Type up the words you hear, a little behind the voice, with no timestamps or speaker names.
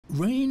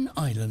Raine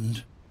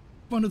Island,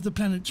 one of the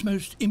planet's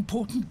most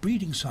important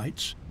breeding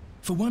sites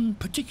for one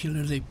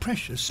particularly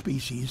precious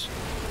species,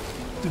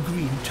 the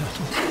green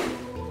turtle.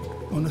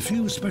 On a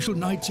few special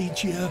nights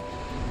each year,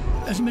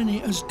 as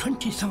many as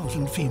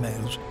 20,000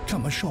 females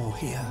come ashore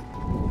here.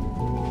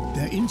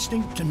 Their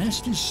instinct to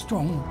nest is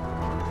strong,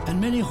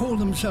 and many haul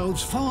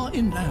themselves far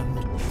inland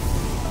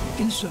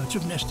in search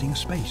of nesting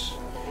space.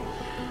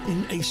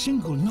 In a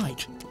single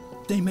night,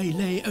 they may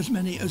lay as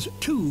many as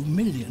 2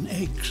 million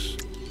eggs.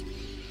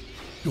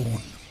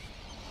 Dawn.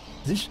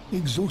 This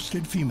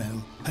exhausted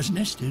female has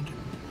nested,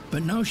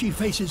 but now she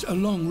faces a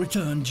long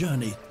return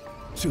journey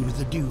through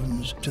the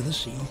dunes to the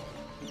sea.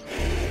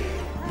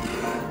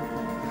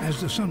 As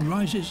the sun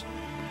rises,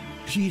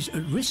 she's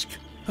at risk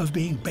of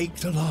being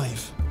baked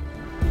alive.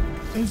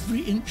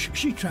 Every inch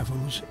she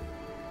travels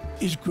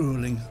is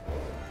grueling,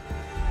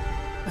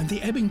 and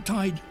the ebbing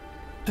tide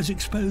has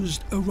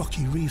exposed a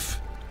rocky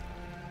reef.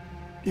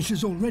 It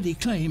has already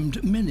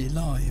claimed many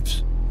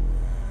lives.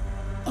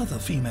 Other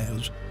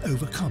females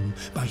overcome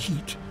by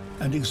heat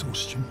and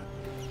exhaustion.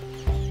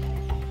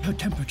 Her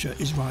temperature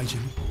is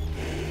rising.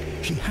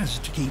 She has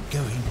to keep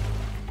going.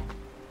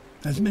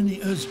 As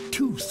many as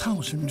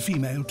 2,000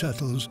 female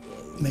turtles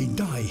may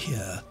die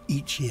here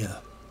each year.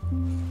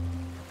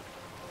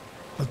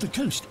 But the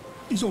coast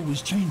is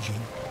always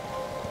changing,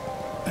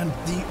 and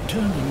the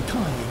turning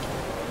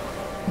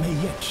tide may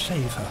yet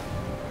save her.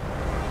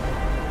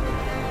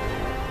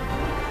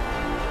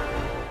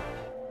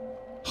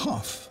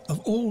 Half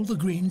of all the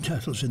green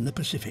turtles in the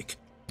Pacific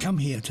come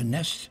here to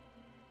nest,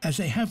 as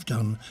they have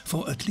done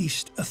for at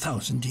least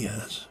 1,000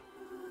 years.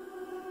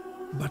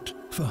 But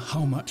for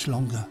how much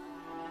longer?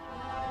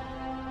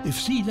 If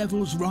sea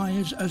levels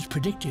rise as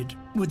predicted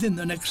within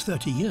the next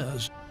 30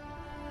 years,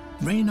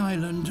 Raine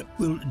Island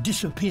will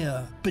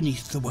disappear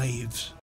beneath the waves.